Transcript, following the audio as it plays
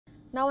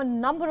Now, a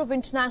number of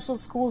international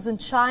schools in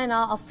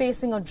China are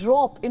facing a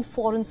drop in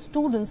foreign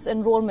students'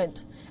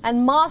 enrollment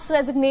and mass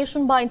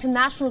resignation by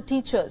international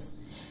teachers.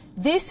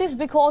 This is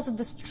because of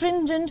the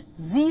stringent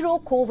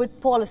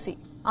zero-COVID policy.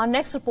 Our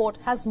next report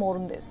has more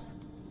on this.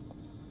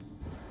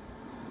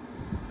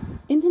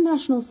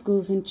 International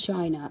schools in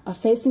China are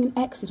facing an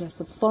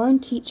exodus of foreign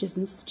teachers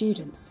and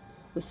students,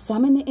 with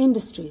some in the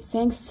industry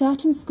saying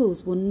certain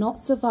schools will not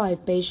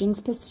survive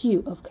Beijing's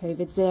pursuit of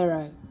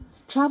COVID-0.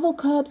 Travel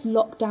curbs,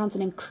 lockdowns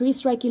and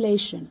increased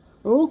regulation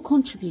are all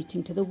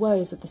contributing to the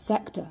woes of the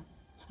sector.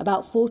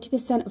 About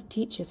 40% of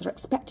teachers are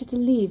expected to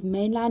leave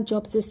mainland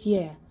jobs this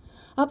year,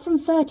 up from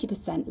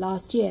 30%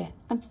 last year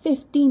and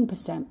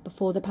 15%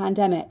 before the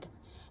pandemic.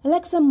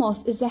 Alexa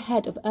Moss is the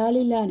head of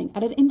early learning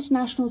at an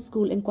international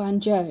school in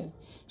Guangzhou.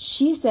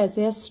 She says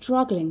they are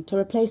struggling to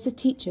replace the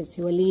teachers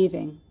who are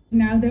leaving.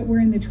 Now that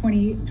we're in the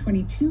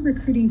 2022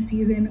 recruiting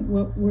season,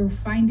 we're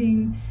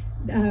finding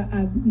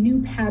a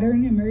new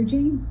pattern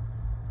emerging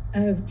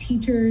of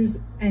teachers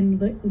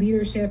and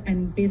leadership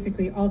and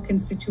basically all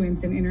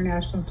constituents in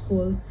international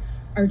schools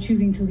are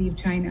choosing to leave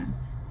China.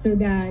 So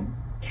that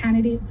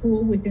candidate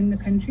pool within the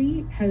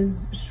country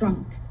has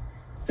shrunk.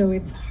 So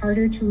it's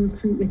harder to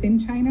recruit within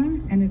China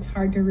and it's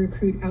hard to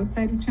recruit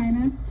outside of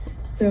China.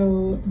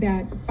 So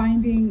that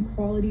finding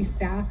quality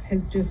staff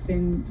has just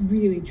been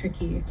really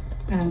tricky,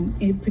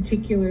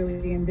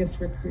 particularly in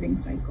this recruiting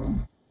cycle.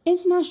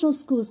 International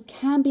schools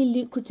can be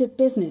lucrative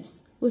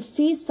business, with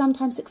fees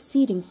sometimes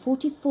exceeding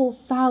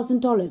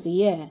 $44,000 a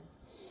year.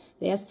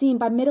 They are seen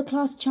by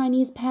middle-class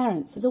Chinese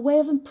parents as a way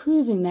of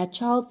improving their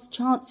child's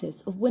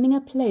chances of winning a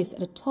place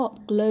at a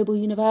top global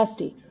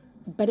university.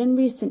 But in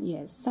recent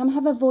years, some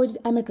have avoided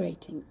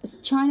emigrating as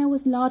China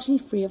was largely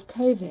free of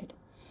COVID.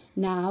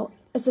 Now,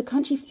 as the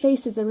country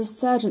faces a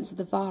resurgence of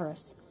the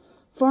virus,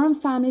 foreign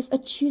families are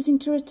choosing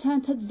to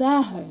return to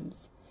their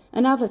homes,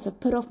 and others have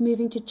put off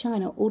moving to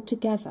China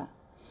altogether.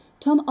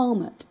 Tom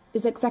Olmert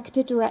is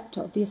Executive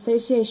Director of the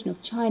Association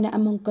of China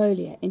and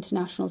Mongolia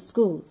International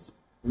Schools.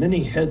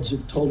 Many heads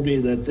have told me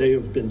that they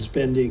have been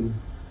spending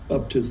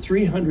up to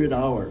 300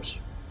 hours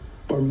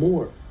or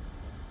more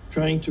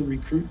trying to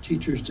recruit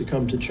teachers to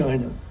come to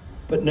China.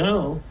 But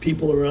now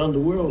people around the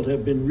world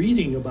have been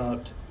reading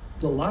about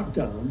the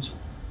lockdowns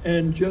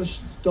and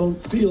just don't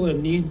feel a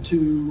need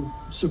to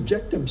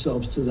subject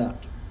themselves to that.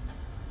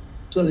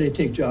 So they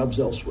take jobs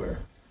elsewhere.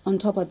 On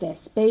top of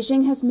this,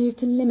 Beijing has moved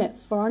to limit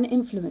foreign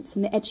influence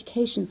in the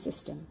education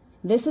system.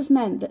 This has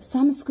meant that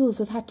some schools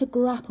have had to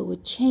grapple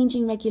with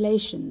changing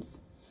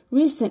regulations.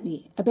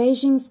 Recently, a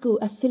Beijing school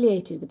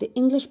affiliated with the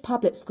English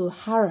public school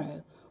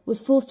Harrow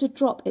was forced to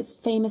drop its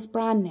famous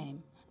brand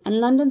name, and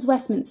London's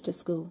Westminster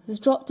School has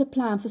dropped a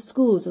plan for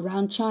schools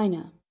around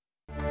China.